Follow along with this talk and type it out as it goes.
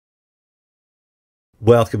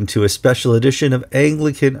Welcome to a special edition of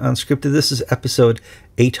Anglican Unscripted. This is episode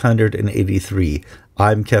 883.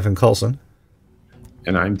 I'm Kevin Kallsen.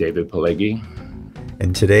 And I'm David Pileggi.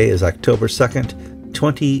 And today is October 2nd,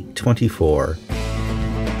 2024.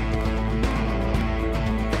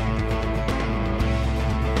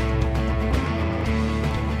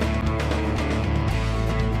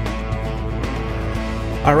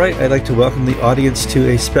 All right, I'd like to welcome the audience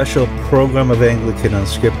to a special program of Anglican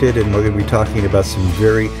Unscripted, and we're going to be talking about some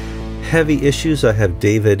very heavy issues. I have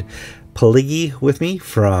David Pileggi with me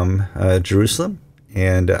from Jerusalem,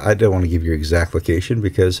 and I don't want to give your exact location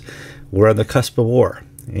because we're on the cusp of war.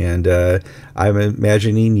 And I'm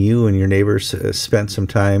imagining you and your neighbors spent some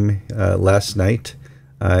time last night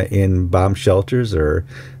in bomb shelters or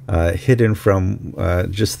hidden from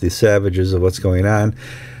just the savages of what's going on.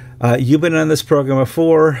 You've been on this program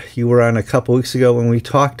before. You were on a couple weeks ago when we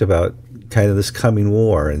talked about kind of this coming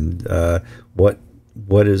war and what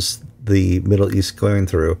is the Middle East going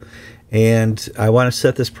through. And I want to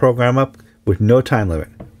set this program up with no time limit.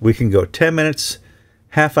 We can go 10 minutes,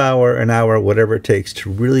 half hour, an hour, whatever it takes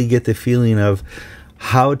to really get the feeling of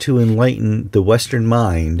how to enlighten the Western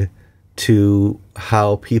mind to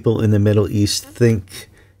how people in the Middle East think,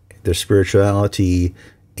 their spirituality,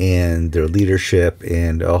 and their leadership,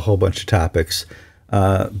 and a whole bunch of topics.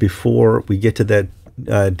 Before we get to that,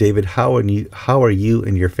 David, how are you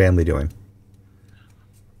and your family doing?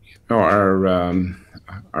 Our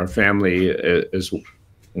family is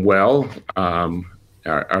well.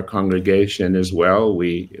 Our congregation is well.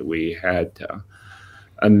 We had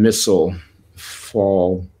a missile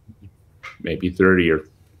fall maybe 30 or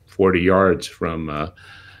 40 yards from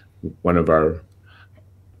one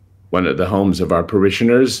of the homes of our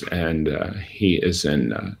parishioners, and he is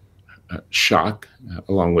in shock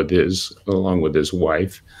along with his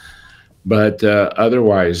wife. But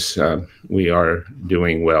otherwise, we are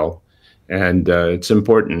doing well, and it's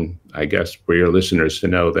important, I guess, for your listeners to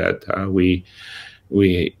know that we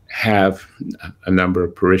have a number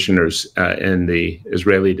of parishioners in the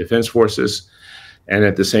Israeli Defense Forces, and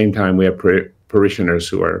at the same time, we have parishioners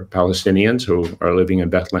who are Palestinians who are living in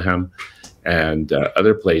Bethlehem and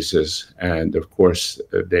other places. And of course,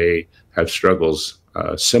 they have struggles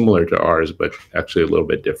similar to ours, but actually a little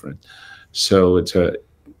bit different. So it's a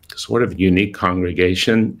sort of unique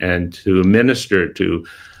congregation, and to minister to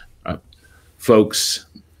folks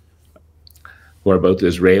who are both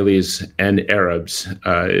Israelis and Arabs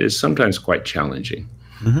is sometimes quite challenging.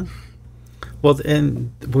 Mm-hmm. Well,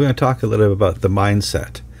 and we're going to talk a little bit about the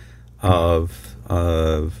mindset of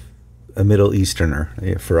a Middle Easterner,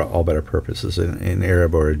 for all better purposes, an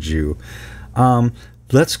Arab or a Jew.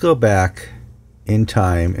 Let's go back in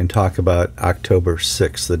time and talk about October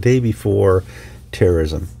 6th, the day before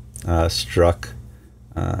terrorism struck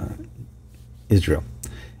Israel.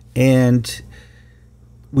 And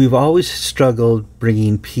we've always struggled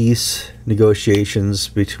bringing peace negotiations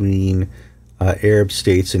between Arab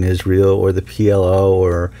states and Israel, or the PLO,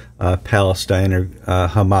 or Palestine, or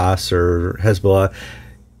Hamas, or Hezbollah.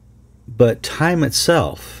 But time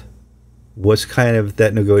itself was kind of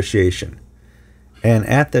that negotiation. And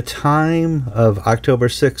at the time of October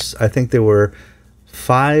 6th, I think there were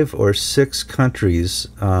 5 or 6 countries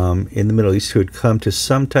in the Middle East who had come to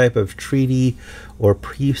some type of treaty or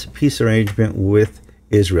peace arrangement with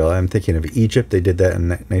Israel. I'm thinking of Egypt. They did that in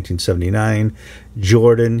 1979.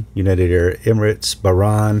 Jordan, United Arab Emirates,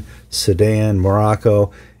 Bahrain, Sudan,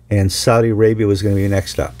 Morocco, and Saudi Arabia was going to be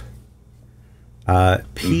next up.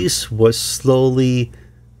 Peace was slowly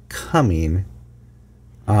coming,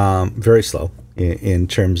 very slow in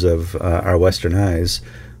terms of our Western eyes,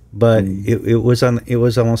 but it was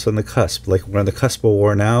almost on the cusp. Like, we're on the cusp of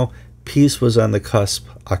war now. Peace was on the cusp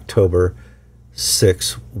October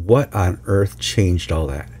 6th. What on earth changed all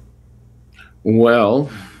that?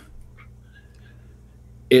 Well,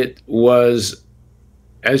 it was,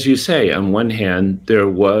 as you say, on one hand, there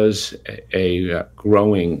was a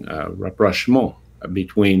growing rapprochement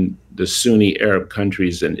between the Sunni Arab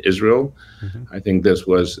countries and Israel. Mm-hmm. I think this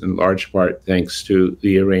was in large part thanks to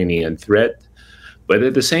the Iranian threat. But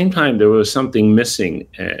at the same time, there was something missing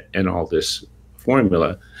in all this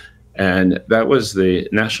formula, and that was the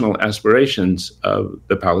national aspirations of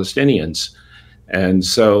the Palestinians. And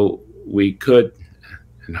so we could,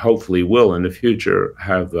 and hopefully will in the future,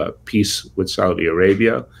 have peace with Saudi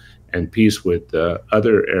Arabia and peace with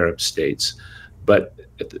other Arab states. But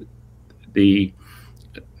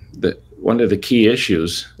one of the key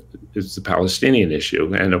issues is the Palestinian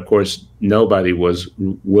issue. And of course, nobody was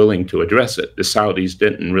willing to address it. The Saudis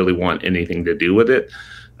didn't really want anything to do with it.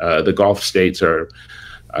 The Gulf states are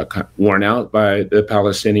worn out by the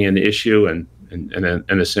Palestinian issue, and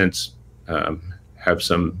in a sense, have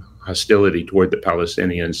some hostility toward the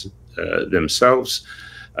Palestinians themselves.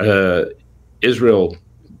 Israel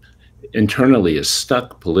internally is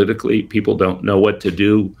stuck politically. People don't know what to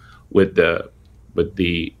do with the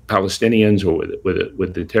Palestinians or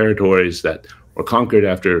with the territories that were conquered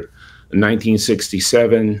after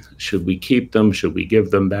 1967. Should we keep them? Should we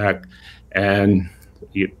give them back? And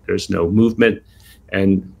there's no movement.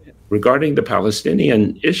 And regarding the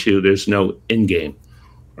Palestinian issue, there's no end game,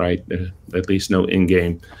 right? At least no end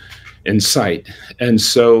game in sight. And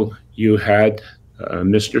so you had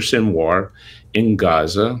Mr. Sinwar in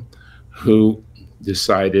Gaza, who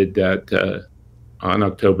decided that on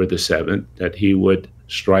October the 7th, that he would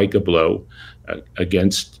strike a blow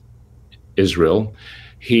against Israel.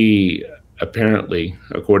 He apparently,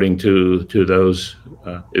 according to those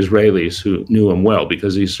Israelis who knew him well,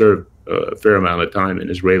 because he served a fair amount of time in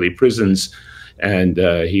Israeli prisons, and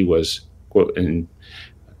he was, quote, and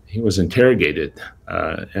he was interrogated,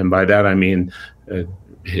 and by that I mean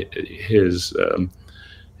his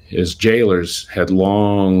jailers had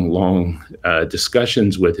long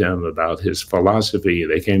discussions with him about his philosophy.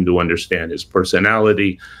 They came to understand his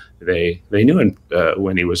personality. They knew him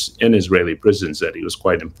when he was in Israeli prisons that he was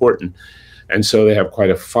quite important, and so they have quite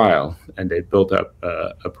a file, and they built up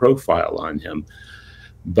a profile on him.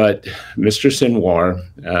 But Mr. Sinwar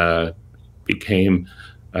became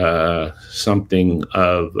something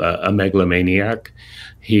of a megalomaniac.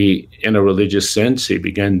 He, in a religious sense, he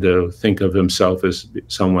began to think of himself as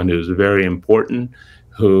someone who's very important,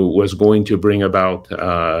 who was going to bring about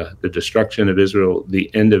the destruction of Israel,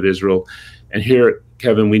 the end of Israel. And here,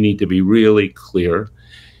 Kevin, we need to be really clear.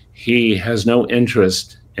 He has no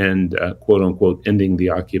interest in, quote unquote, ending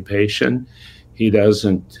the occupation. He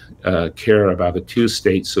doesn't care about a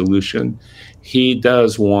two-state solution. He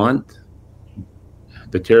does want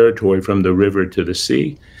the territory from the river to the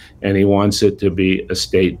sea, and he wants it to be a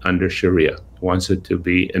state under Sharia. He wants it to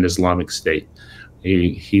be an Islamic state.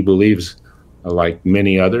 He believes, like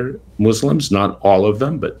many other Muslims, not all of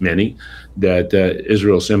them, but many, that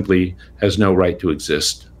Israel simply has no right to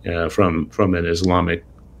exist from an Islamic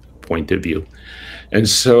point of view. And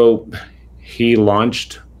so he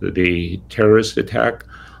launched the terrorist attack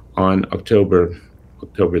on October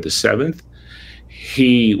the 7th.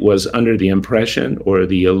 He was under the impression or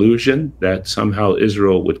the illusion that somehow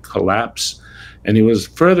Israel would collapse. And he was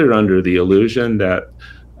further under the illusion that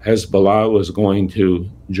Hezbollah was going to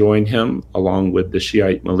join him along with the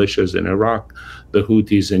Shiite militias in Iraq, the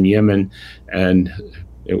Houthis in Yemen, and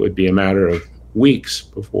it would be a matter of weeks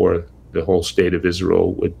before the whole state of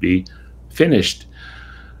Israel would be finished.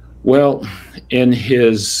 Well, in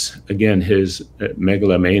his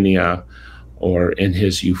megalomania, or in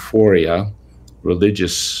his euphoria,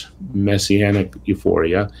 religious messianic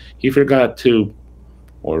euphoria, he forgot to,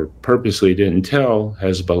 or purposely didn't tell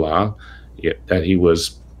Hezbollah that he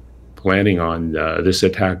was planning on this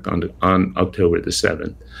attack on October the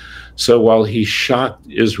 7th. So while he shocked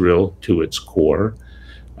Israel to its core,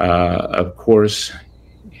 of course,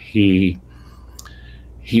 he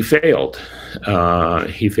failed.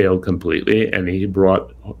 He failed completely, and he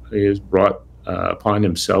brought upon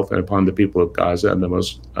himself and upon the people of Gaza the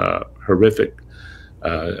most horrific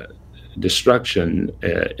destruction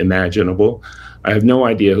imaginable. I have no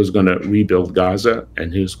idea who's going to rebuild Gaza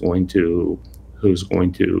and who's going to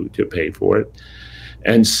pay for it.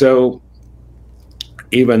 And so,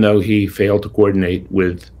 even though he failed to coordinate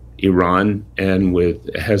with Iran and with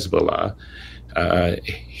Hezbollah,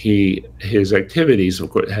 his activities, of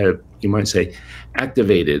course, have, you might say,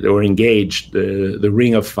 activated or engaged the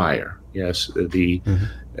ring of fire. Yes, the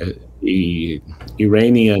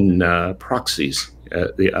Iranian proxies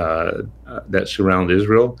that surround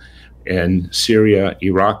Israel and Syria,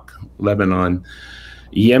 Iraq, Lebanon,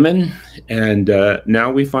 Yemen, and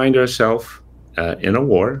now we find ourselves in a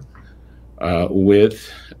war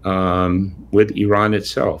with Iran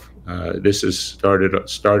itself. This is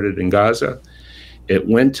started in Gaza. It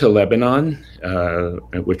went to Lebanon,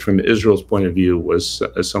 which from Israel's point of view was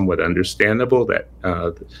somewhat understandable, that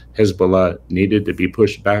Hezbollah needed to be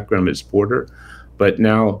pushed back from its border. But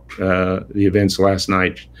now the events last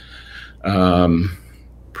night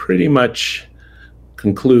pretty much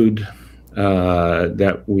conclude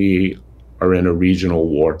that we are in a regional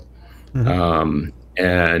war. And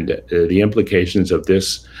the implications of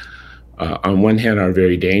this, on one hand, are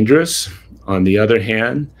very dangerous. On the other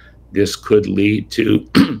hand, this could lead to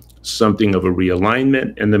something of a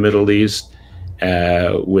realignment in the Middle East,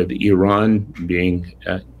 with Iran being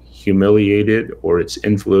humiliated or its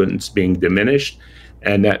influence being diminished,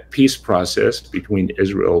 and that peace process between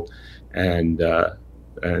Israel and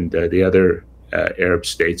the other Arab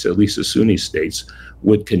states, at least the Sunni states,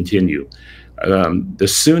 would continue. The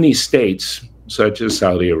Sunni states, such as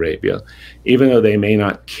Saudi Arabia, even though they may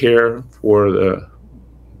not care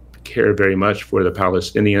very much for the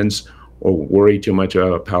Palestinians or worry too much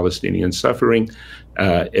about Palestinian suffering,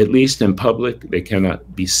 at least in public, they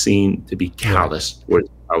cannot be seen to be callous towards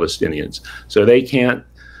Palestinians. So they can't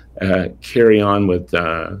carry on with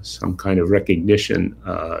some kind of recognition,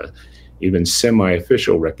 even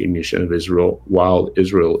semi-official recognition of Israel, while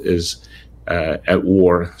Israel is at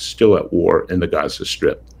war, still at war in the Gaza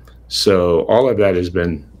Strip. So all of that has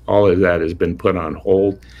been put on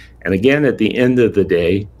hold. And again, at the end of the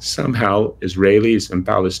day, somehow Israelis and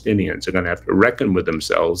Palestinians are going to have to reckon with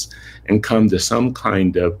themselves and come to some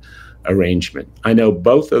kind of arrangement. I know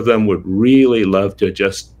both of them would really love to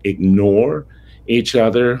just ignore each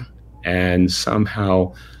other and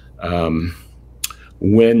somehow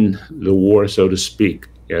win the war, so to speak,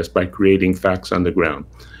 yes, by creating facts on the ground.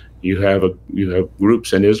 You have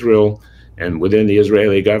groups in Israel and within the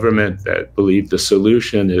Israeli government that believe the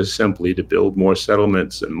solution is simply to build more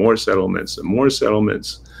settlements and more settlements and more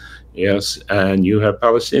settlements. Yes, and you have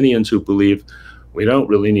Palestinians who believe we don't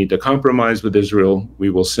really need to compromise with Israel. We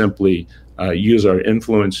will simply use our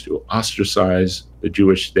influence to ostracize the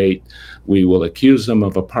Jewish state. We will accuse them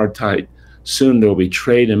of apartheid. Soon there will be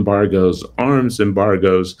trade embargoes, arms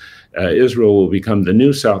embargoes. Israel will become the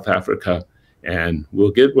new South Africa, and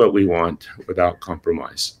we'll get what we want without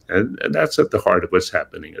compromise. And that's at the heart of what's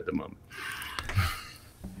happening at the moment.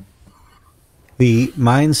 The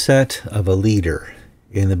mindset of a leader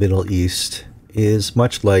in the Middle East is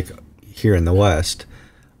much like here in the West,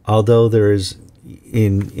 although there is,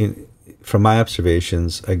 from my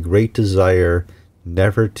observations, a great desire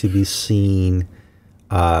never to be seen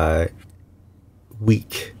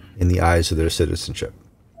weak in the eyes of their citizenship.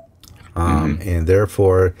 And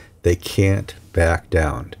therefore, they can't back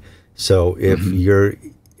down. So if you're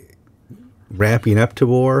ramping up to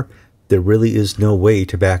war, there really is no way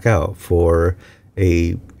to back out for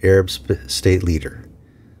a Arab state leader.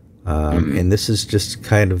 And this is just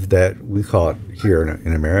kind of that, we call it here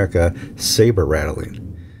in America, saber-rattling.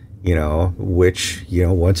 Which,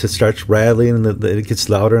 once it starts rattling and it gets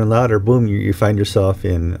louder and louder, boom, you find yourself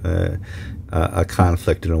in a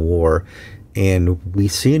conflict and a war. And we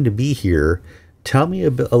seem to be here. Tell me a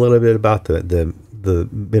little bit about the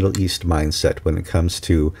Middle East mindset when it comes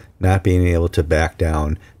to not being able to back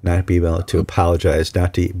down, not being able to apologize,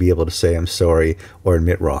 not to be able to say I'm sorry or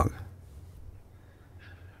admit wrong.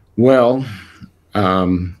 Well,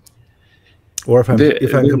 or if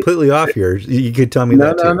I'm completely off here, you could tell me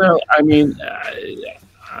that too. No. I mean,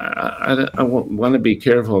 I want to be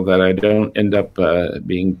careful that I don't end up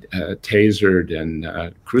being tasered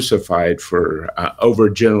and crucified for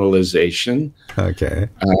overgeneralization. Okay.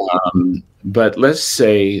 But let's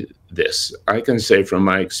say this. I can say from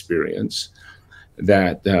my experience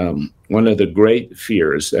that one of the great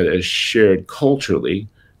fears that is shared culturally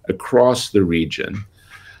across the region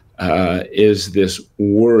is this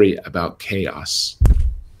worry about chaos.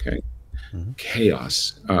 Okay.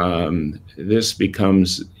 Chaos. This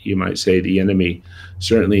becomes, you might say, the enemy,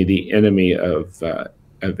 certainly the enemy of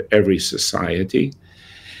every society.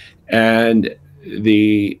 And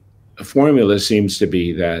the formula seems to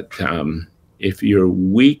be that if you're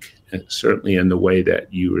weak, certainly in the way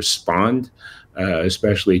that you respond,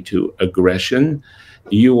 especially to aggression,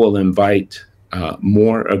 you will invite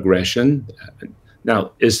more aggression.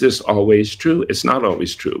 Now, is this always true? It's not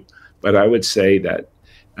always true. But I would say that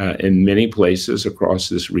in many places across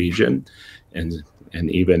this region, and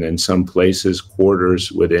even in some places,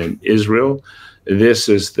 quarters within Israel, this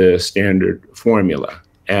is the standard formula.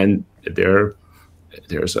 And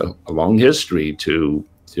there's a long history to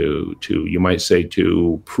you might say,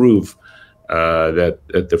 to prove that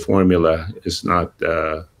the formula is not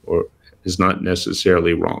or is not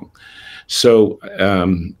necessarily wrong. So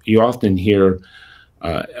you often hear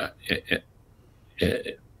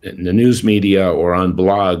in the news media or on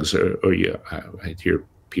blogs, I hear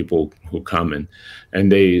people who come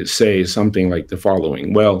and they say something like the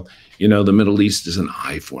following: well, the Middle East is an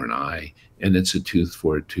eye for an eye and it's a tooth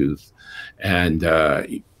for a tooth, and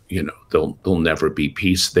there'll never be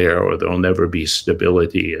peace there, or there'll never be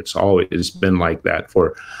stability. It's always been like that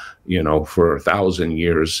for 1,000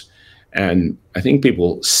 years. And I think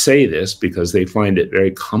people say this because they find it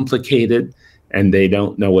very complicated and they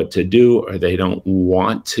don't know what to do, or they don't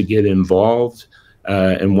want to get involved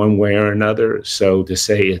in one way or another. So to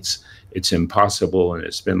say it's impossible and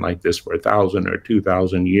it's been like this for 1,000 or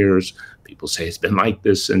 2,000 years, people say it's been like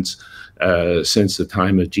this since the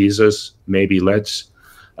time of Jesus. Maybe let's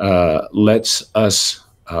us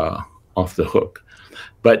off the hook.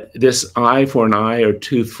 But this eye for an eye or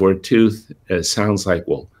tooth for a tooth sounds like,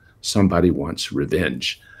 well, somebody wants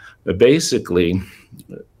revenge. But basically,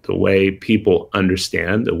 the way people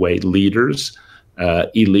understand, the way leaders,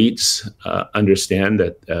 elites understand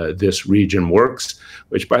that this region works,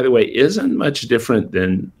 which, by the way, isn't much different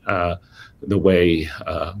than the way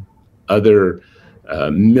other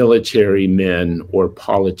military men or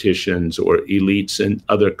politicians or elites in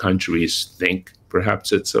other countries think.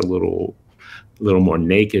 Perhaps it's a little more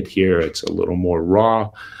naked here. It's a little more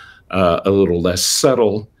raw, a little less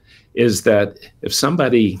subtle, is that if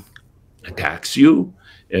somebody attacks you,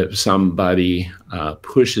 if somebody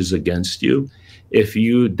pushes against you, if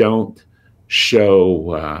you don't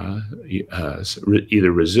show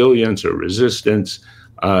either resilience or resistance,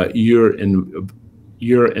 you're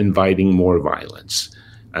inviting more violence,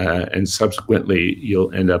 and subsequently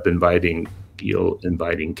you'll end up inviting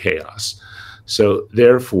chaos. So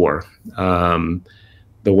therefore,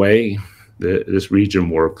 the way this region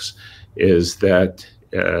works is that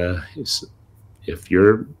if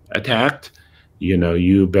you're attacked,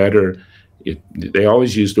 you better. They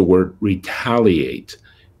always use the word retaliate.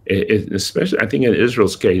 Especially, I think in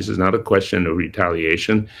Israel's case, it's not a question of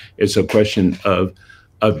retaliation. It's a question of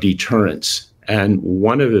deterrence. And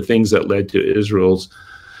one of the things that led to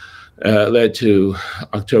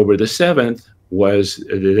October the 7th was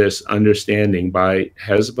this understanding by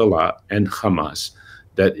Hezbollah and Hamas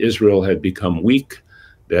that Israel had become weak,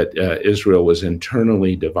 that Israel was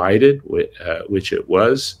internally divided, which it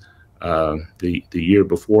was. The year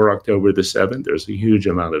before October the 7th, there's a huge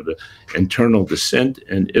amount of internal dissent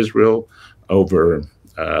in Israel over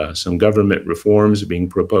some government reforms being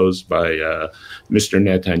proposed by Mr.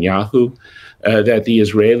 Netanyahu, that the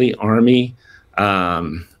Israeli army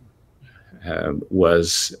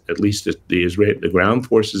was, at least the ground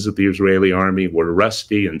forces of the Israeli army were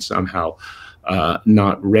rusty and somehow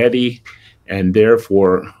not ready, and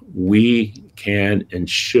therefore we can and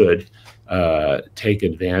should take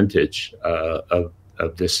advantage of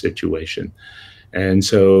this situation. And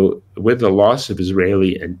so with the loss of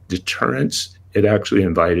Israeli and deterrence, it actually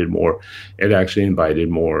invited more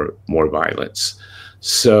violence.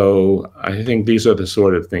 So I think these are the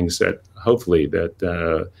sort of things that hopefully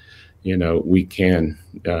that we can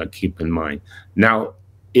keep in mind. Now,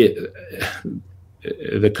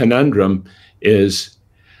 the conundrum is,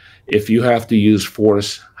 if you have to use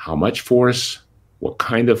force, how much force, what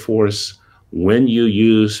kind of force, when you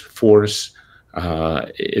use force,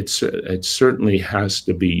 it certainly has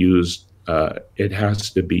to be used. It has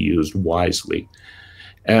to be used wisely,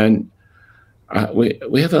 and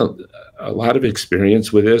we have a lot of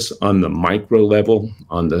experience with this on the micro level,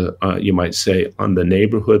 on the you might say on the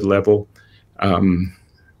neighborhood level.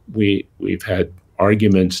 We've had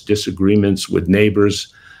arguments, disagreements with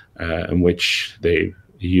neighbors, in which they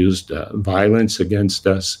used violence against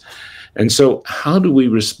us. And so how do we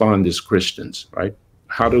respond as Christians, right?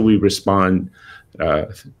 How do we respond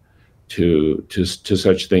to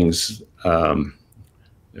such things,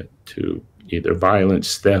 to either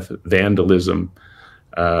violence, theft, vandalism,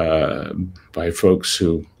 by folks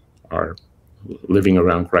who are living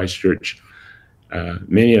around Christchurch,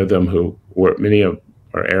 many of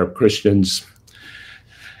are Arab Christians.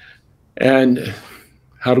 And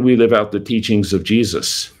how do we live out the teachings of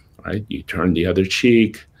Jesus, right? You turn the other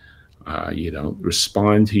cheek. You don't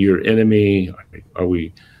respond to your enemy. Are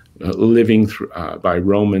we living by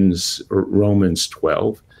Romans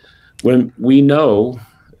 12? When we know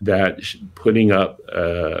that putting up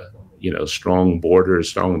strong borders,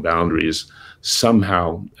 strong boundaries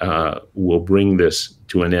somehow will bring this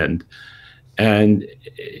to an end, and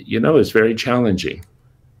it's very challenging.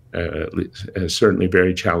 Certainly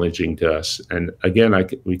very challenging to us. And again,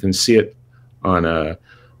 we can see it on a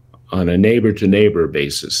neighbor to neighbor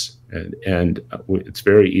basis. And it's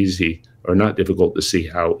very easy or not difficult to see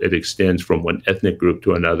how it extends from one ethnic group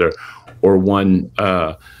to another, or one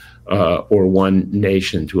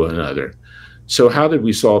nation to another. So how did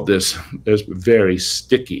we solve this very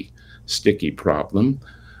sticky problem?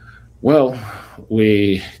 Well,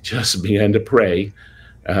 we just began to pray,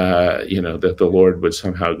 that the Lord would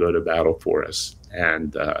somehow go to battle for us.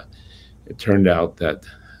 And it turned out that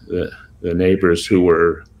the neighbors who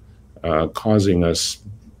were causing us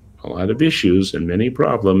a lot of issues and many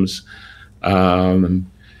problems,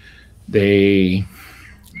 they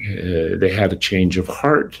had a change of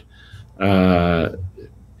heart,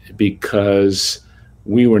 because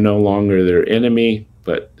we were no longer their enemy.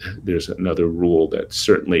 But there's another rule that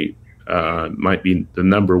certainly might be the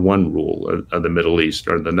number one rule of the Middle East,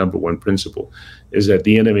 or the number one principle, is that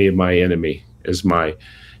the enemy of my enemy is my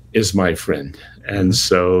is my friend. And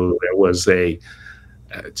so there was a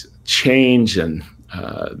change in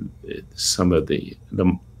some of the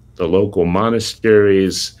local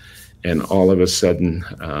monasteries, and all of a sudden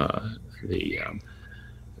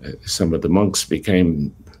some of the monks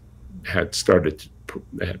had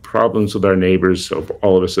problems with our neighbors, so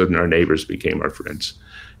all of a sudden our neighbors became our friends.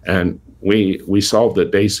 And we solved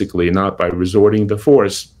it basically not by resorting to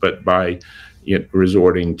force, but by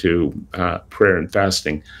resorting to prayer and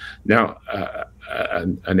fasting. Now,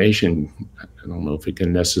 a nation, I don't know if it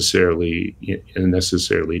can necessarily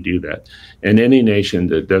do that. And any nation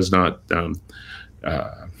that does not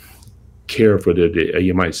care for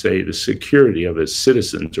you might say, the security of its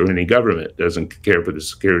citizens, or any government doesn't care for the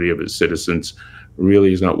security of its citizens,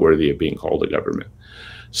 really is not worthy of being called a government.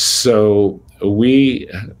 So we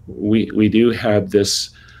do have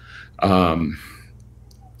this.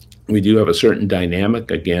 We do have a certain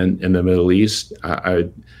dynamic again in the Middle East.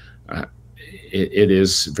 It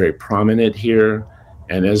is very prominent here,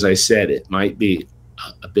 and as I said, it might be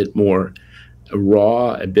a bit more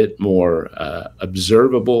raw, a bit more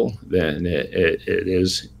observable than it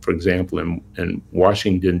is, for example, in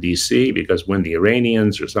Washington, D.C., because when the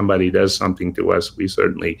Iranians or somebody does something to us, we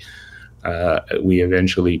certainly, we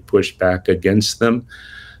eventually push back against them.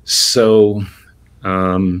 So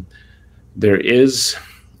there is,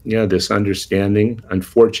 this understanding,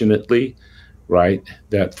 unfortunately, right,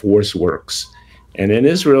 that force works. And in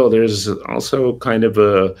Israel, there's also kind of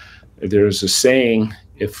there's a saying,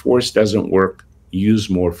 if force doesn't work, use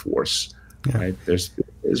more force. Yeah. Right?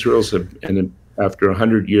 Israel's after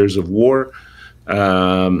 100 years of war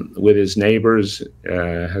with his neighbors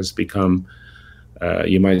has become,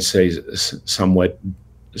 you might say, somewhat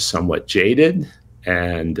jaded,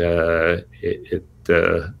 and it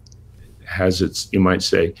has its, you might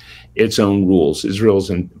say, its own rules. Israel's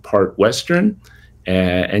in part Western,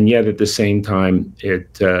 and yet at the same time,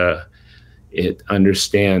 it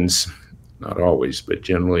understands. Not always, but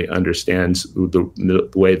generally understands the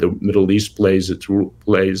way the Middle East plays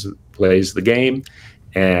the game,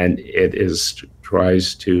 and it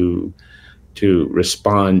tries to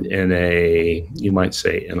respond in a, you might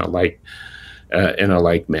say, in a like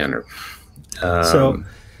manner.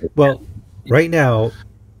 Well, right now,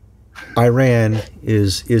 Iran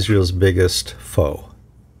is Israel's biggest foe.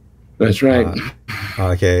 That's right.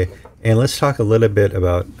 Okay. And let's talk a little bit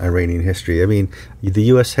about Iranian history. I mean, the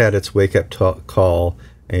U.S. had its wake-up call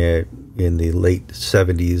in the late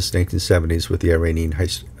 1970s with the Iranian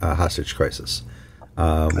hostage crisis.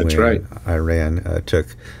 That's right. Iran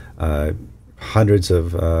took hundreds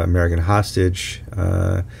of American hostage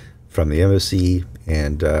from the embassy,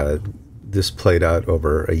 and this played out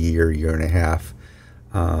over a year and a half.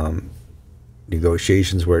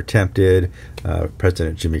 Negotiations were attempted.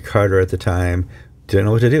 President Jimmy Carter at the time didn't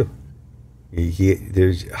know what to do.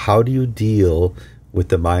 How do you deal with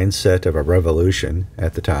the mindset of a revolution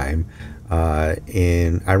at the time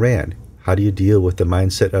in Iran? How do you deal with the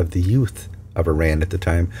mindset of the youth of Iran at the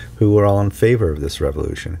time, who were all in favor of this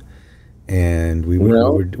revolution? And we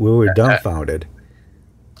were dumbfounded.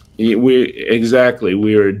 We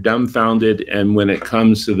were dumbfounded, and when it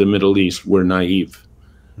comes to the Middle East, we're naive.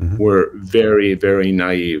 Mm-hmm. We're very, very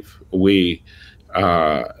naive. We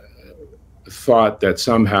thought that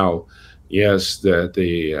somehow, yes, that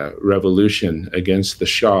the revolution against the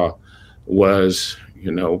Shah was,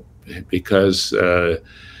 because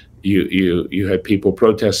you had people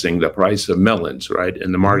protesting the price of melons, right,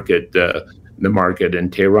 in the market in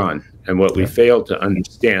Tehran. And what we failed to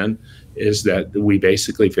understand is that we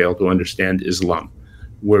basically failed to understand Islam.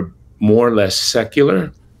 We're more or less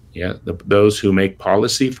secular. Yeah, those who make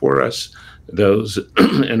policy for us, those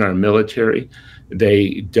in our military,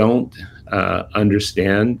 they don't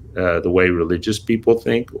understand the way religious people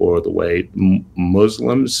think, or the way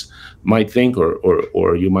Muslims might think,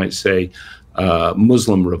 or you might say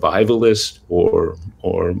Muslim revivalists, or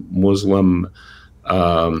Muslim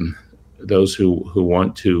those who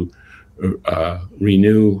want to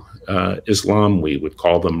renew Islam. We would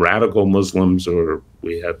call them radical Muslims, or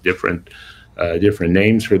we have different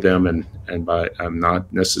names for them. And I'm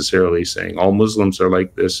not necessarily saying all Muslims are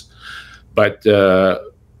like this, but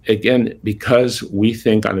again, because we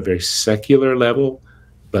think on a very secular level,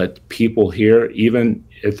 but people here, even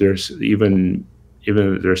if they're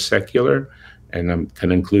secular, and I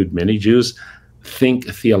can include many Jews, think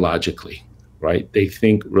theologically, right? They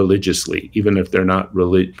think religiously, even if they're not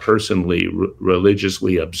personally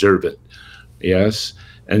religiously observant. Yes,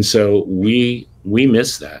 and so we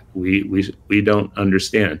miss that. We don't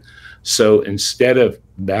understand. So instead of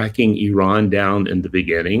backing Iran down in the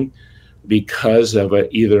beginning, because of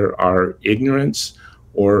either our ignorance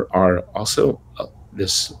or are also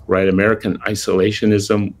this American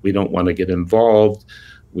isolationism. We don't want to get involved.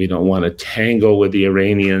 We don't want to tangle with the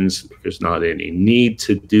Iranians. There's not any need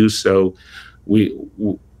to do so.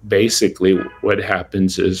 Basically, what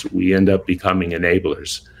happens is we end up becoming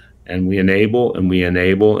enablers, and we enable and we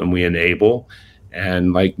enable and we enable.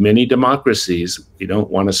 And like many democracies, we don't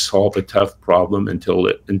want to solve a tough problem until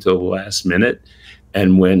the last minute.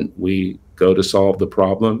 And when we go to solve the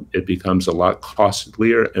problem, it becomes a lot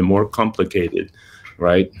costlier and more complicated,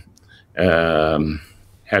 right?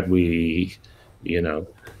 Had we, we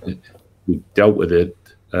dealt with it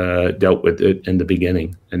in the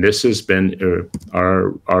beginning. And this has been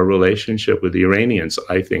our relationship with the Iranians,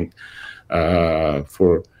 I think,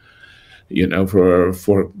 for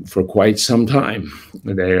quite some time.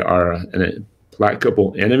 They are an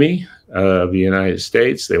implacable enemy of the United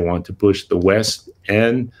States. They want to push the West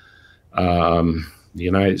and the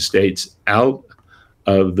United States out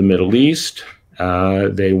of the Middle East.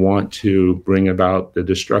 They want to bring about the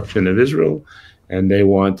destruction of Israel, and they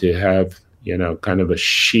want to have, kind of a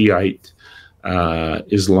Shiite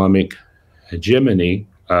Islamic hegemony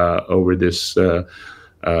over this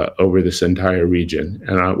entire region.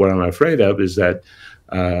 And what I'm afraid of is that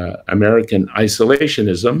American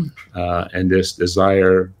isolationism and this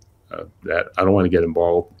desire that I don't want to get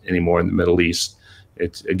involved anymore in the Middle East.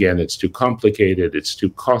 It's too complicated. It's too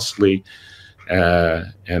costly.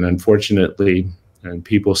 And unfortunately, and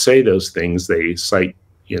people say those things, they cite,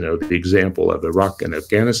 the example of Iraq and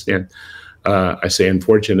Afghanistan. I say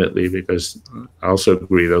unfortunately because I also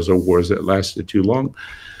agree those are wars that lasted too long.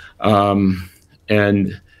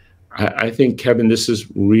 And I think, Kevin, this is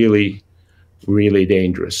really, really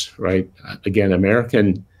dangerous, right? Again,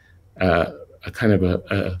 American, a kind of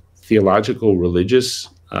a theological, religious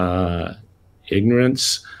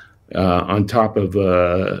ignorance on top of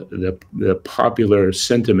the popular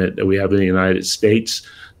sentiment that we have in the United States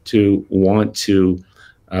to want to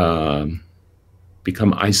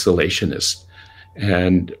become isolationist.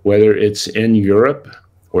 And whether it's in Europe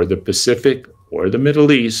or the Pacific or the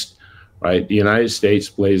Middle East, right, the United States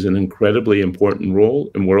plays an incredibly important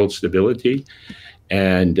role in world stability,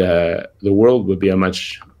 and the world would be a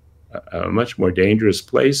much more dangerous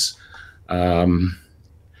place, and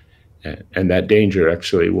that danger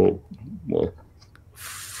actually will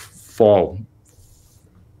fall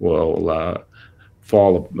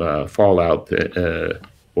out.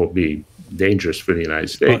 Will be dangerous for the United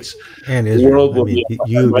States. And Israel. The world will be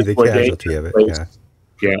the casualty of it.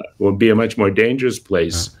 Yeah, will be a much more dangerous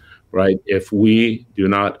place, right, if we do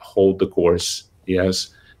not hold the course,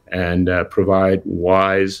 yes, and provide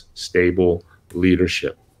wise, stable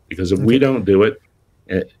leadership. Because if we don't do it,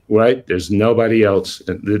 right, there's nobody else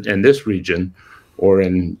in this region or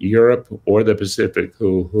in Europe or the Pacific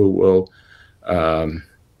who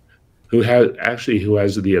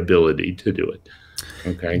has the ability to do it.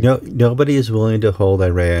 Okay. No, nobody is willing to hold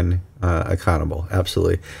Iran accountable,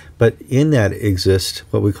 absolutely. But in that exists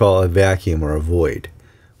what we call a vacuum or a void,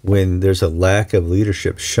 when there's a lack of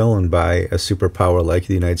leadership shown by a superpower like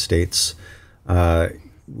the United States,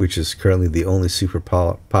 which is currently the only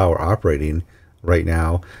superpower operating right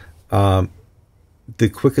now. The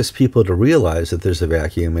quickest people to realize that there's a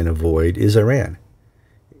vacuum and a void is Iran.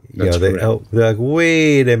 They're like,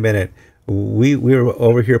 wait a minute. We were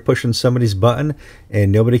over here pushing somebody's button,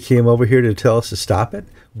 and nobody came over here to tell us to stop it.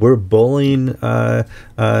 We're bullying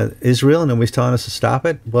Israel, and nobody's telling us to stop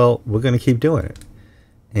it. Well, we're going to keep doing it.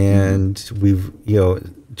 And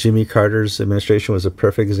Jimmy Carter's administration was a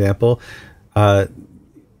perfect example. The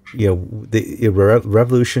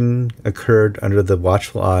revolution occurred under the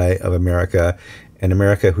watchful eye of America, and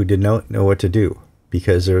America who did not know what to do,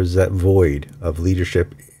 because there was that void of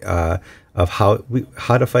leadership of how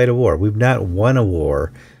to fight a war. We've not won a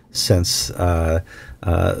war since World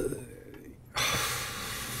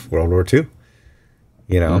War II,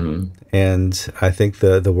 and I think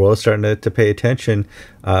the world is starting to pay attention.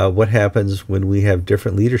 What happens when we have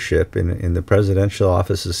different leadership in the presidential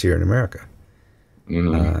offices here in America?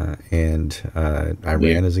 And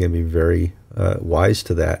Iran is going to be very wise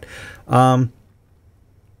to that.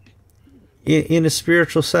 In a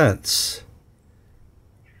spiritual sense,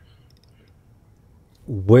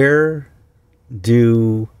 let's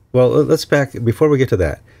back before we get to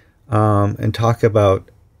that and talk about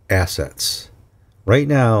assets. Right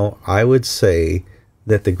now, I would say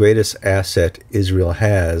that the greatest asset Israel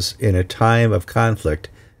has in a time of conflict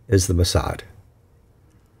is the Mossad.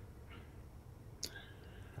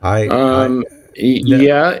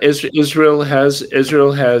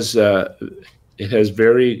 Israel has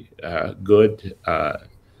very good.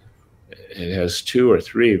 it has 2 or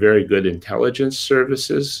 3 very good intelligence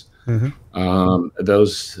services.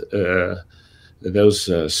 Those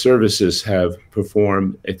services have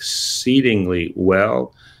performed exceedingly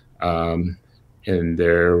well in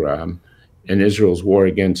Israel's war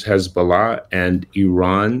against Hezbollah and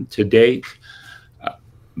Iran to date.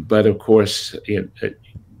 But of course,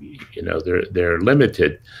 they're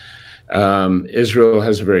limited. Israel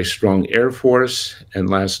has a very strong air force, and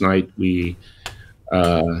last night we,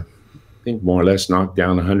 I think, more or less knocked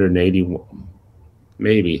down 180,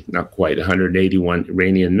 maybe not quite 181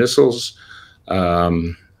 Iranian missiles.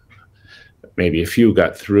 Maybe a few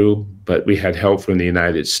got through, but we had help from the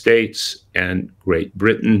United States and Great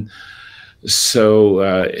Britain. So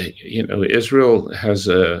Israel has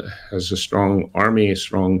a strong army, a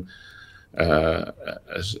strong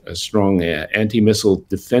anti-missile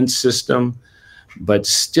defense system, but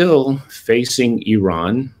still facing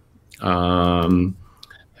Iran.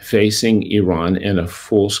 Facing Iran in a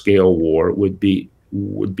full-scale war would be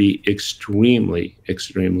extremely,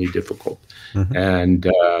 extremely difficult.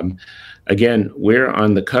 And again, we're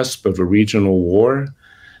on the cusp of a regional war.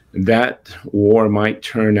 That war might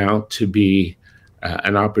turn out to be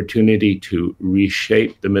an opportunity to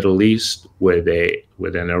reshape the Middle East with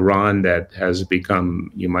an Iran that has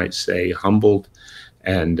become, you might say, humbled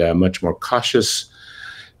and much more cautious.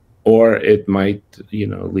 Or it might,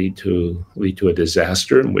 lead to a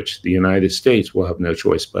disaster in which the United States will have no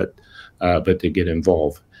choice but to get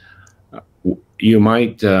involved. You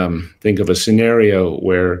might think of a scenario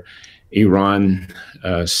where Iran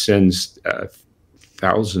sends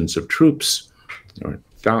thousands of troops, or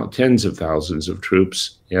tens of thousands of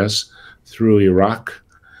troops, yes, through Iraq,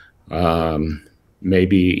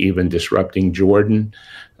 maybe even disrupting Jordan,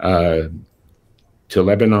 to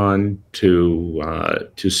Lebanon,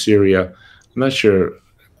 to Syria. I'm not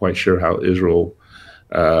quite sure how Israel,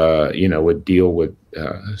 would deal with,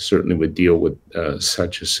 certainly would deal with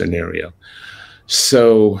such a scenario.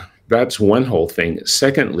 So that's one whole thing.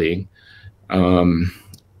 Secondly,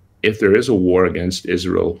 if there is a war against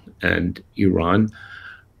Israel and Iran,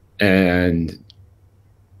 and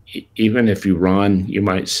even if Iran, you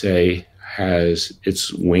might say, has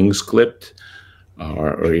its wings clipped,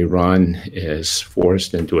 or Iran is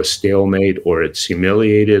forced into a stalemate, or it's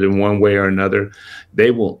humiliated in one way or another,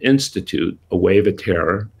 they will institute a wave of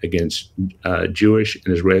terror against Jewish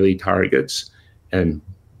and Israeli targets, and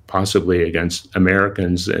possibly against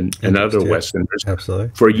Americans and other Westerners.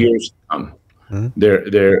 Absolutely. For years to come.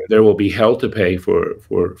 There will be hell to pay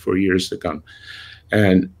for years to come.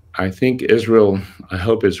 And I think I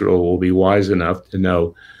hope Israel will be wise enough to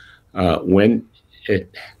know when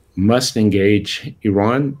it must engage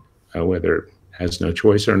Iran, whether it has no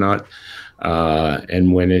choice or not,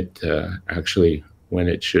 and when it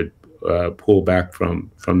should pull back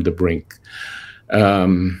from the brink.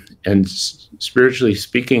 And spiritually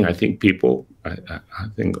speaking, I think I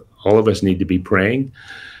think all of us need to be praying.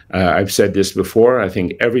 I've said this before. I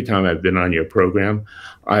think every time I've been on your program,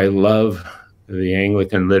 I love the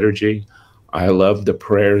Anglican liturgy. I love the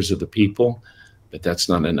prayers of the people, but that's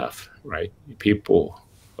not enough, right? People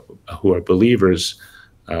who are believers,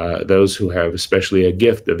 those who have especially a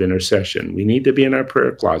gift of intercession, we need to be in our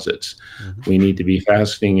prayer closets. We need to be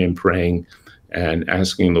fasting and praying and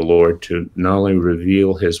asking the Lord to not only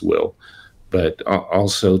reveal his will, but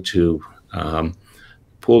also to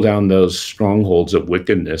pull down those strongholds of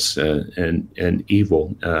wickedness and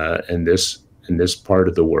evil in this part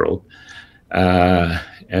of the world.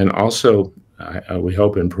 And also, we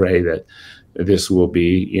hope and pray that this will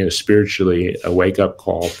be, spiritually a wake-up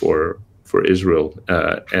call for Israel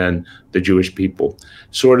and the Jewish people,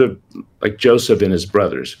 sort of like Joseph and his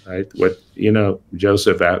brothers, right?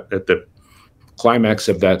 Joseph at the climax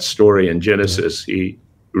of that story in Genesis, he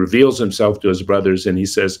reveals himself to his brothers and he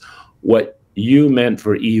says, "What you meant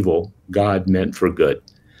for evil, God meant for good."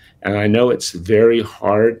 And I know it's very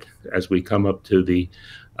hard as we come up to the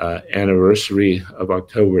anniversary of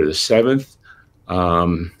October the 7th,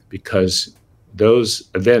 because those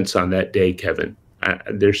events on that day, Kevin,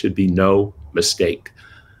 there should be no mistake.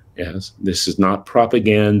 Yes, this is not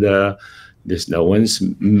propaganda. This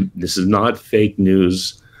is not fake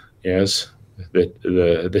news. Yes,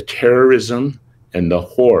 the terrorism and the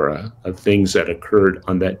horror of things that occurred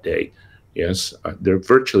on that day. Yes, they're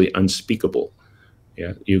virtually unspeakable.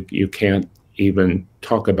 Yeah, you can't even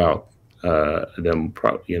talk about them,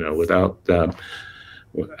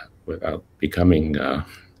 without becoming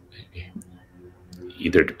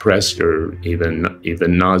either depressed or even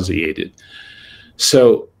nauseated.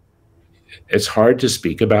 So it's hard to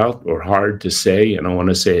speak about, or hard to say, and I don't want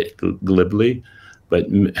to say it glibly, but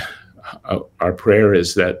our prayer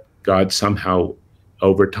is that God somehow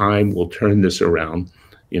over time will turn this around,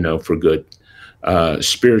 for good,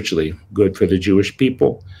 spiritually, good for the Jewish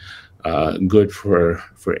people, good for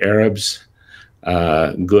Arabs,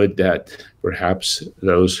 good that perhaps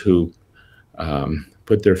those who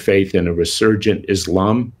put their faith in a resurgent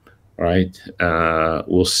Islam, right,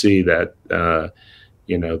 will see that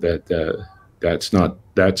that's not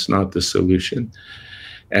the solution.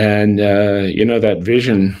 And that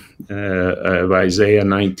vision of Isaiah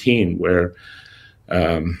 19, where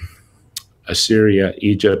Assyria,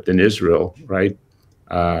 Egypt, and Israel, right,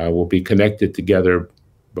 will be connected together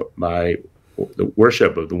by the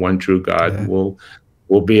worship of the one true God, Yeah. will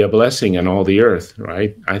be a blessing in all the earth,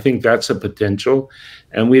 right? I think that's a potential,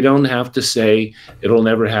 and we don't have to say it'll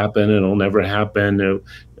never happen, or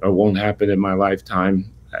won't happen in my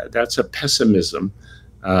lifetime. That's a pessimism,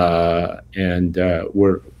 and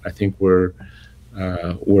I think we're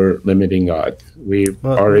limiting God. We've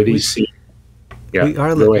already seen. Yeah, we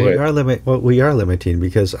are limiting,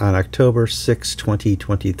 because on October 6,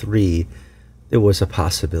 2023, it was a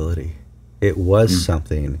possibility. It was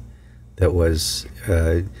something that was,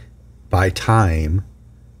 by time,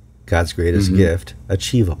 God's greatest gift,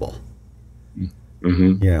 achievable.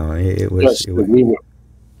 It was. Yes,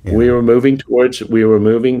 we were moving towards. I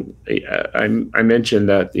mentioned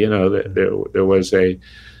that that there was a.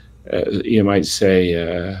 You might say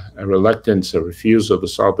a reluctance, a refusal to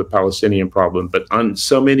solve the Palestinian problem, but on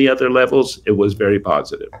so many other levels, it was very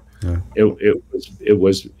positive. Yeah. It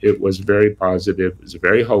was very positive. It was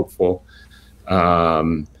very hopeful.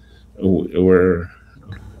 We're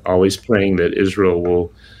always praying that Israel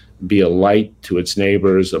will be a light to its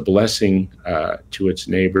neighbors, a blessing to its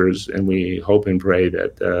neighbors, and we hope and pray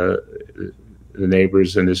that the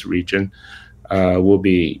neighbors in this region will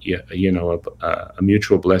be, a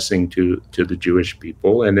mutual blessing to the Jewish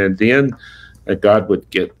people, and at the end, that God would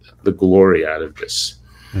get the glory out of this.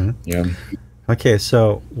 Yeah. Okay,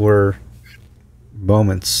 so we're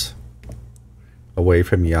moments away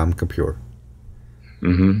from Yom Kippur.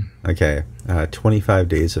 Okay, 25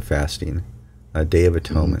 days of fasting, a Day of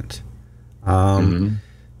Atonement.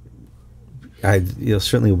 You'll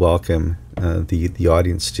certainly welcome the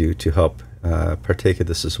audience to help partake of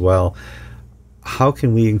this as well. How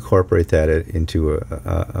can we incorporate that into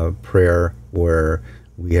a prayer where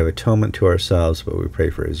we have atonement to ourselves, but we pray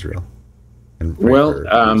for Israel? And pray for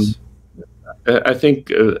peace? I think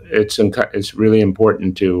it's really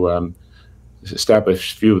important to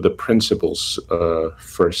establish a few of the principles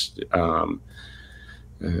first. I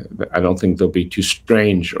don't think they'll be too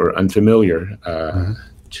strange or unfamiliar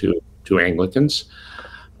to Anglicans.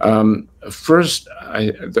 First,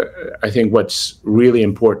 I think what's really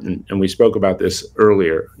important, and we spoke about this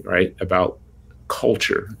earlier, right, about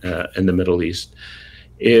culture in the Middle East,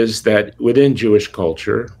 is that within Jewish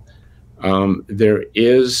culture, there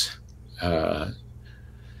is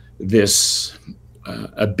this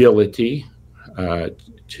ability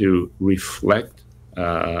to reflect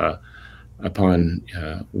upon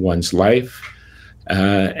one's life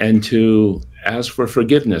and to ask for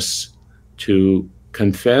forgiveness, to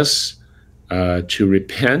confess, to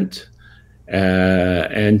repent,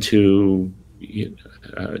 and to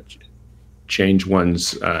change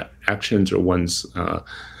one's actions or one's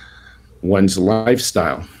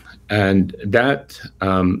lifestyle. And that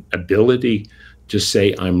ability to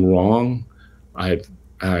say, I'm wrong, I've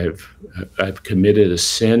committed a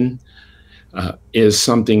sin, is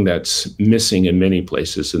something that's missing in many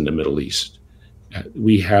places in the Middle East.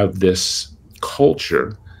 We have this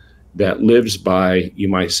culture that lives by, you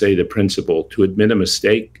might say, the principle, to admit a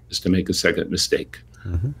mistake is to make a second mistake.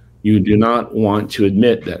 You do not want to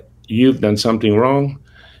admit that you've done something wrong.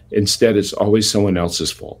 Instead, it's always someone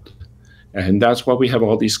else's fault. And that's why we have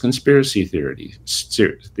all these conspiracy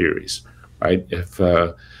theories, right? If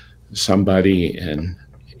somebody in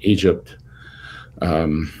Egypt,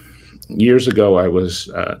 years ago, I was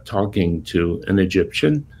talking to an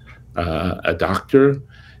Egyptian, a doctor,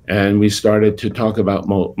 and we started to talk about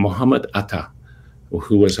Muhammad Atta,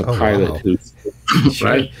 who was a pilot who,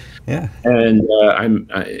 right? Yeah. And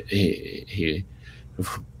he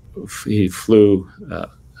flew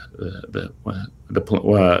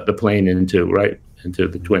the plane into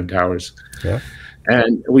the Twin Towers. Yeah.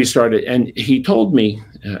 And we started, and he told me,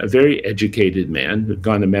 a very educated man who'd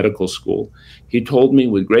gone to medical school, he told me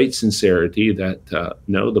with great sincerity that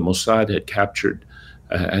no, the Mossad had captured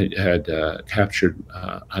Atta,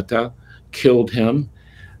 killed him,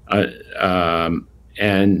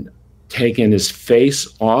 and taken his face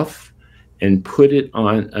off and put it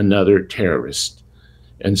on another terrorist.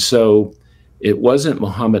 And so it wasn't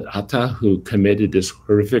Muhammad Atta who committed this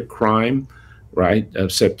horrific crime, right,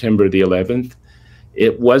 of September the 11th,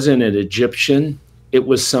 it wasn't an Egyptian, it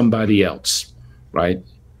was somebody else, right?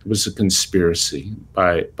 It was a conspiracy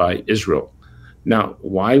by Israel. Now,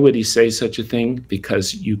 why would he say such a thing?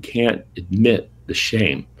 Because you can't admit the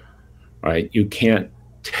shame, right? You can't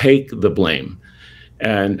take the blame.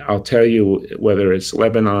 And I'll tell you, whether it's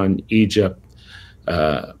Lebanon, Egypt,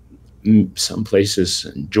 some places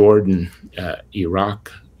in Jordan,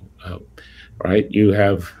 Iraq, right? You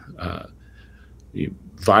have the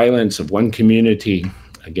violence of one community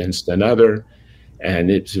against another, and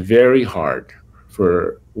it's very hard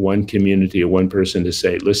for one community or one person to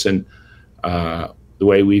say, listen, the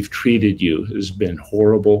way we've treated you has been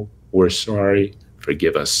horrible. We're sorry.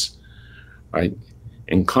 Forgive us, right?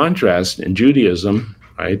 In contrast, in Judaism,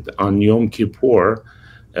 right, on Yom Kippur,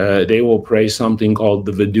 they will pray something called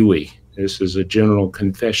the Vidui. This is a general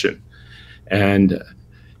confession. And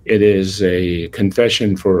it is a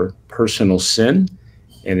confession for personal sin,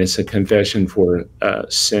 and it's a confession for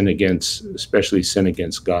sin against, especially sin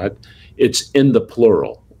against God. It's in the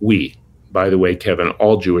plural, we. By the way, Kevin,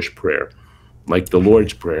 all Jewish prayer, like the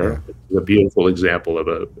Lord's Prayer, a beautiful example of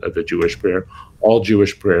a Jewish prayer. All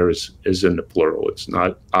Jewish prayer is in the plural. It's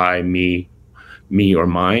not I, me, or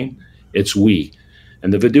mine. It's we.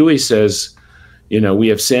 And the Vidui says, you know, we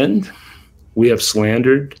have sinned, we have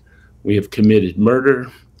slandered, we have committed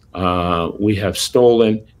murder, we have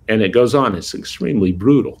stolen, and it goes on. It's extremely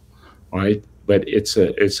brutal, right? But it's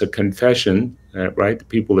a confession, right? The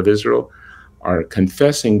people of Israel are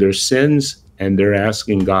confessing their sins, and they're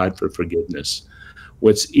asking God for forgiveness.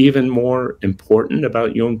 What's even more important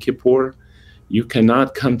about Yom Kippur, you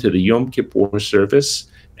cannot come to the Yom Kippur service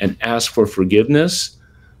and ask for forgiveness,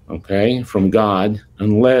 okay, from God,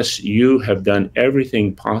 unless you have done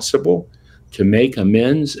everything possible to make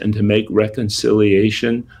amends and to make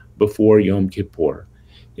reconciliation before Yom Kippur.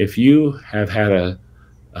 If you have had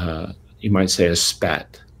you might say a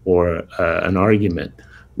spat or an argument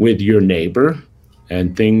with your neighbor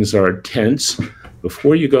and things are tense,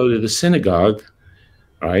 before you go to the synagogue,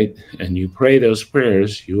 right, and you pray those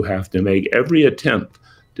prayers, you have to make every attempt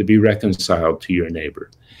to be reconciled to your neighbor.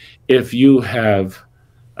 If you have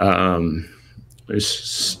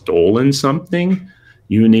stolen something,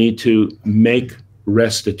 you need to make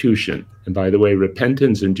restitution. And by the way,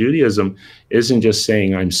 repentance in Judaism isn't just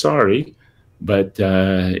saying I'm sorry, but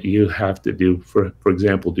you have to do, for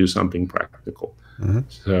example, do something practical. Mm-hmm.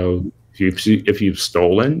 So if you've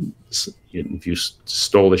stolen, if you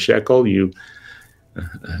stole a shekel,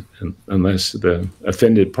 unless the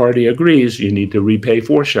offended party agrees, you need to repay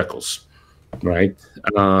 4 shekels, right?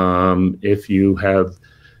 If you have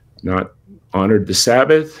not honored the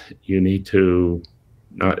Sabbath, you need to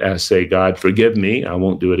not say, God, forgive me, I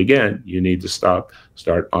won't do it again. You need to start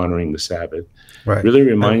honoring the Sabbath. Right. Really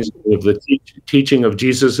reminds me of the teaching of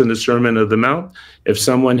Jesus in the Sermon on the Mount. If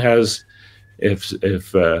someone has,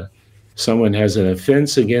 someone has an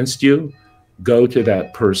offense against you, go to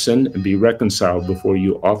that person and be reconciled before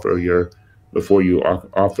you offer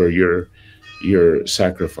your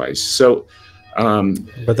sacrifice. So,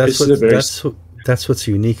 but that's what's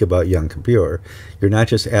unique about Yom Kippur. You're not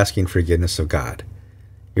just asking forgiveness of God.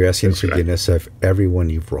 You're asking forgiveness of everyone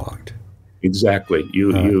you've wronged. Exactly.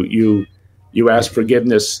 You ask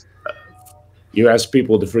forgiveness. You ask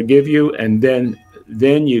people to forgive you, and then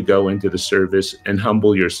you go into the service and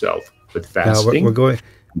humble yourself with fasting. Now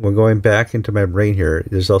we're going back into my brain here.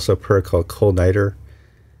 There's also a prayer called Kol Nidre.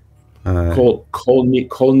 Kol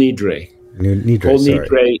Nidre. Kol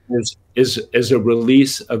Nidre is a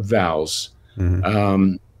release of vows.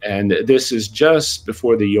 Mm-hmm. And this is just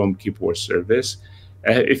before the Yom Kippur service.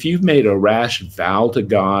 If you've made a rash vow to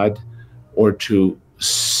God or to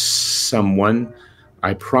someone,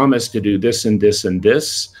 I promise to do this and this and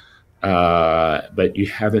this, but you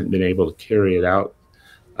haven't been able to carry it out,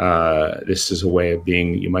 this is a way of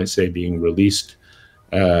being, you might say, being released,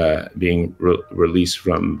 released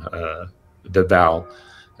from the vow.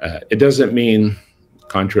 It doesn't mean,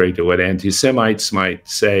 contrary to what anti-Semites might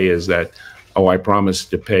say, is that, oh, I promised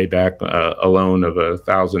to pay back a loan of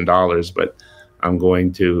 $1,000, but I'm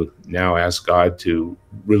going to now ask God to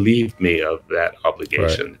relieve me of that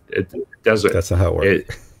obligation. Right. It doesn't. That's not how it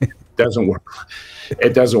works. It doesn't work.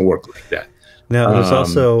 It doesn't work like that. Now, there's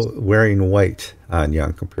also wearing white on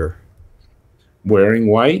Yom Kippur. Wearing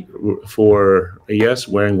white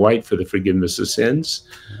wearing white for the forgiveness of sins.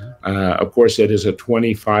 Of course, it is a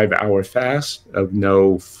 25-hour fast of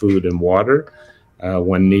no food and water.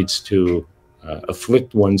 One needs to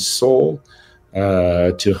afflict one's soul,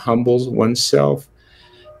 to humble oneself.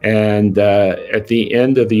 And at the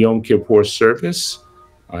end of the Yom Kippur service,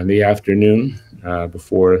 on the afternoon,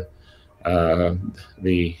 before uh,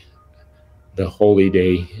 the holy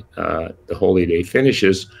day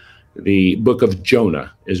finishes, the book of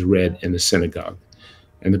Jonah is read in the synagogue.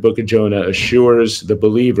 And the book of Jonah assures the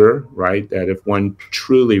believer, right, that if one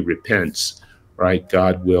truly repents, right,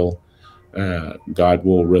 God will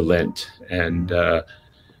relent and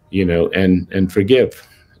and forgive.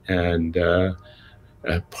 And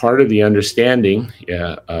part of the understanding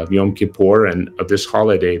of Yom Kippur and of this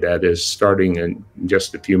holiday that is starting in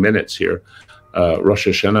just a few minutes here, Rosh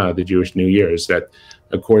Hashanah, the Jewish New Year, is that,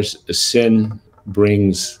 of course, sin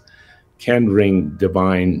can bring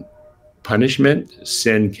divine punishment.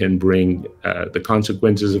 Sin can bring the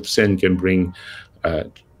consequences of sin can bring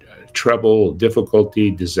trouble,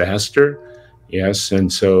 difficulty, disaster. Yes,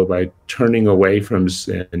 and so by turning away from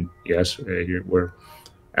sin, yes, we're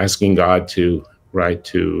asking God to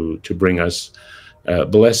bring us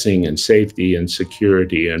blessing and safety and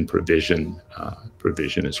security and provision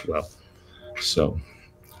as well.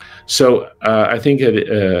 So I think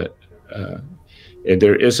there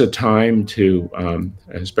is a time to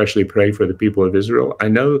especially pray for the people of Israel. I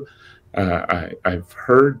know I've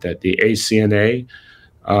heard that the ACNA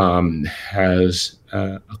has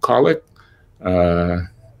a collect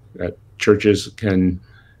that churches can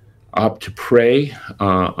opt to pray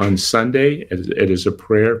on Sunday. It is a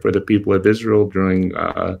prayer for the people of Israel during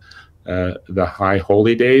the high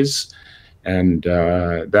holy days, and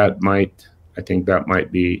I think that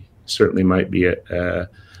might be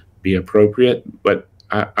appropriate. But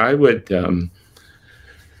I would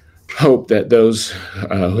hope that those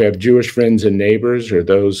who have Jewish friends and neighbors, or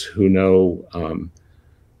those who know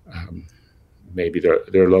maybe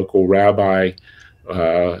their local rabbi,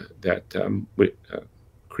 that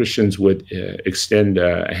Christians would extend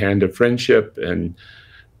a hand of friendship, and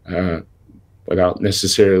without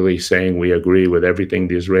necessarily saying we agree with everything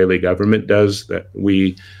the Israeli government does, that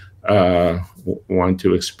we want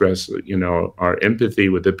to express, our empathy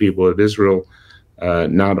with the people of Israel,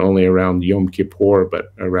 not only around Yom Kippur,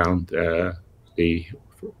 but around the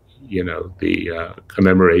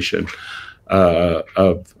commemoration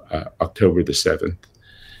of October the 7th.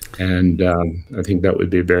 And I think that would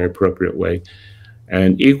be a very appropriate way.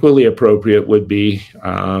 And equally appropriate would be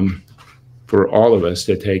for all of us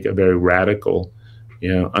to take a very radical,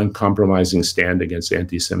 uncompromising stand against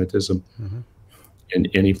anti-Semitism in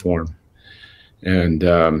any form. And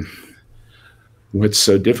what's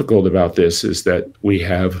so difficult about this is that we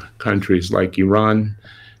have countries like Iran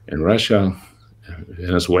and Russia,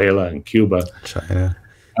 Venezuela and Cuba, China,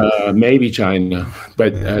 maybe China,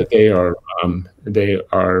 but they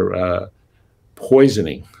are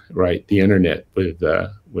poisoning, right, the internet with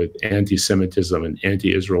anti-Semitism and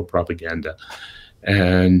anti-Israel propaganda,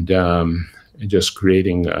 and just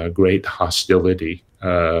creating a great hostility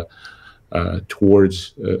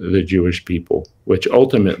towards the Jewish people, which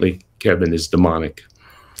ultimately, Kevin, is demonic.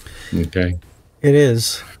 Okay, it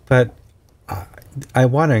is. But I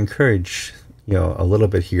want to encourage a little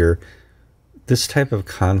bit here. This type of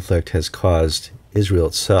conflict has caused Israel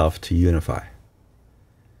itself to unify.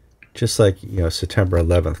 Just like September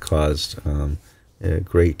 11th caused a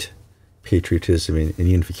great patriotism and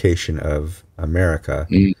unification of America.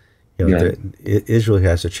 Israel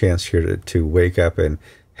has a chance here to wake up and,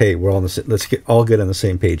 hey, we're all let's all get on the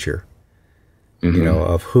same page here.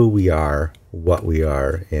 Of who we are, what we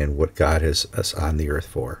are, and what God has us on the earth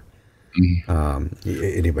for.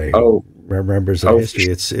 Anybody remembers the history?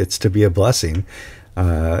 It's to be a blessing.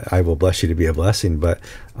 I will bless you to be a blessing, but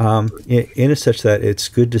in a such that it's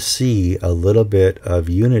good to see a little bit of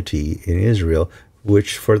unity in Israel,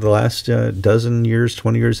 which for the last dozen years,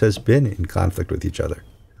 20 years, has been in conflict with each other.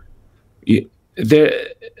 This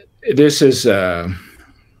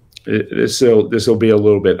will be a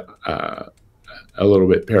little bit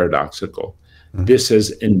paradoxical. This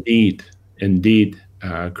has indeed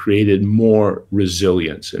created more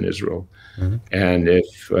resilience in Israel. And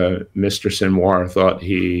if Mr. Sinwar thought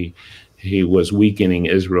he was weakening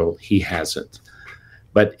Israel, he hasn't.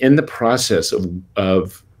 But in the process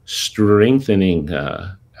of strengthening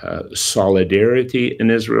solidarity in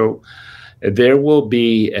Israel, there will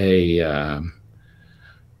be a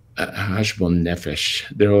hashbon nefesh.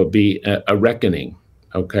 There will be a reckoning,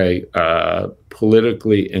 okay,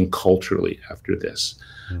 politically and culturally after this.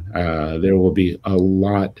 There will be a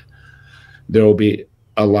lot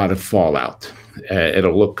of fallout.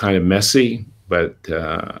 It'll look kind of messy, but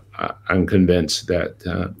I'm convinced that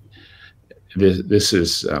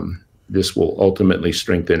this will ultimately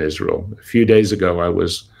strengthen Israel. A few days ago, I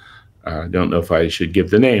was, don't know if I should give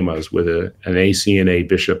the name, I was with an ACNA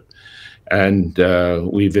bishop, and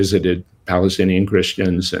we visited Palestinian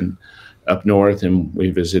Christians, and up north, and we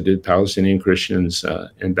visited Palestinian Christians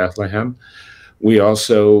in Bethlehem. We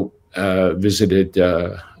also visited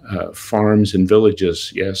farms and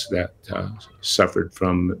villages, yes, that suffered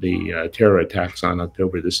from the terror attacks on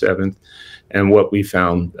October the 7th. And what we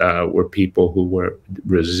found were people who were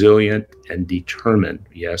resilient and determined,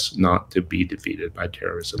 yes, not to be defeated by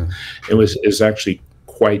terrorism. It was actually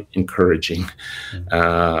quite encouraging,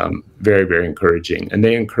 very, very encouraging. And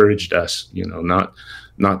they encouraged us, you know,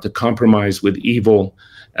 not to compromise with evil,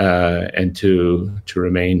 and to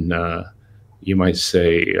remain, you might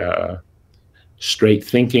say, straight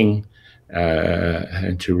thinking,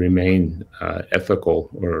 and to remain ethical,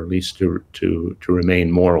 or at least to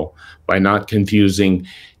remain moral, by not confusing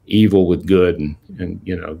evil with good, and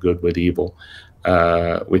you know, good with evil,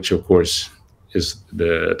 which of course is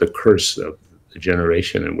the curse of the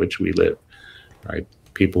generation in which we live, right?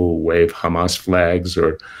 People who wave Hamas flags,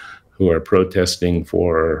 or who are protesting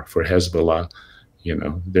for Hezbollah, you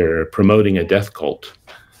know, they're promoting a death cult,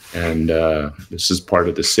 and this is part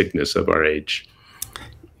of the sickness of our age.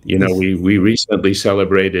 You know, we recently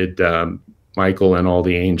celebrated Michael and all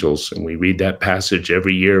the angels, and we read that passage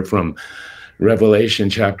every year from Revelation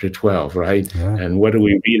chapter 12, right? Yeah. And what do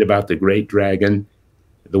we read about the great dragon?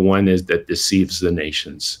 The one is that deceives the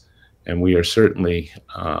nations. And we are certainly,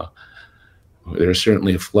 there's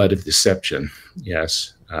certainly a flood of deception,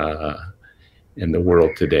 yes, in the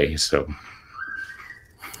world today. So,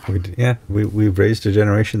 we've raised a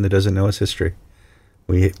generation that doesn't know its history.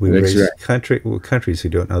 We raise countries who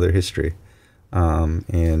don't know their history,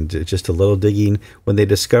 and just a little digging. When they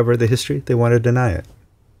discover the history, they want to deny it.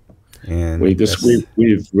 And we've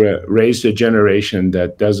raised a generation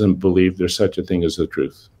that doesn't believe there's such a thing as the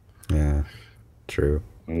truth. Yeah, true.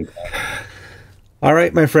 Okay. All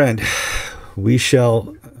right, my friend, we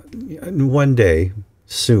shall one day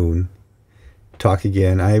soon talk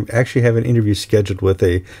again. I actually have an interview scheduled with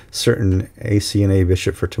a certain ACNA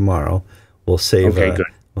bishop for tomorrow. We'll save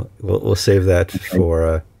we'll save that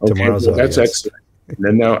for tomorrow's audience. That's excellent.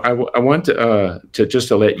 And now I want to just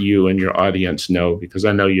to let you and your audience know, because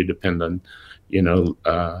I know you depend on, you know,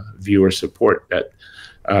 viewer support, that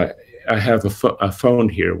I have a phone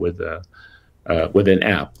here with an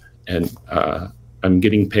app, and I'm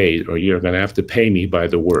getting paid, or you're going to have to pay me by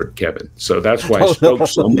the word, Kevin. So that's why I spoke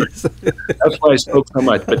so much. That's why I spoke so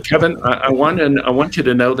much. But Kevin, I want you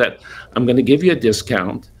to know that I'm going to give you a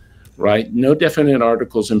discount. Right? No definite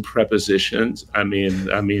articles and prepositions. I mean,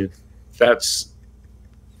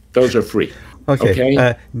 those are free. Okay.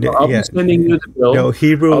 I'll be sending you the bill. No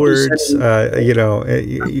Hebrew words. You know.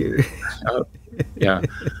 Yeah.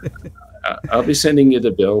 I'll be sending you the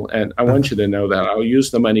bill, and I want you to know that I'll use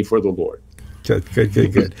the money for the Lord.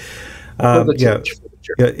 Good.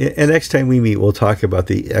 And next time we meet, we'll talk about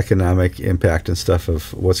the economic impact and stuff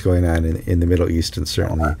of what's going on in the Middle East, and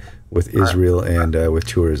certainly with Israel and with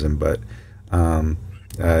tourism. But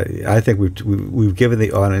I think we've given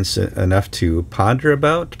the audience enough to ponder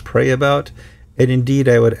about, pray about, and indeed,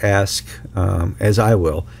 I would ask, as I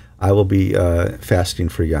will be fasting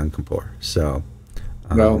for Yom Kippur. So.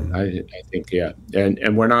 Well, I think, yeah.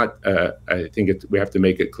 And we're not, I think we have to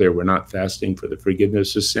make it clear, we're not fasting for the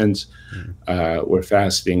forgiveness of sins. We're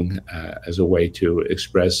fasting as a way to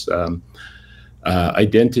express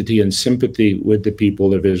identity and sympathy with the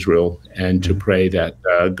people of Israel, and to pray that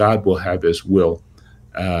God will have his will,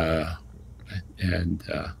 and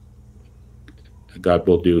God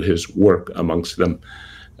will do his work amongst them.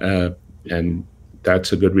 And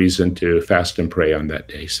that's a good reason to fast and pray on that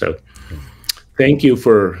day. So. Thank you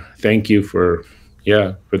for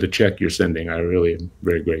the check you're sending. I really am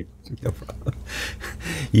very grateful. No problem.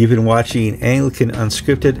 You've been watching Anglican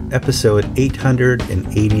Unscripted, episode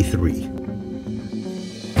 883.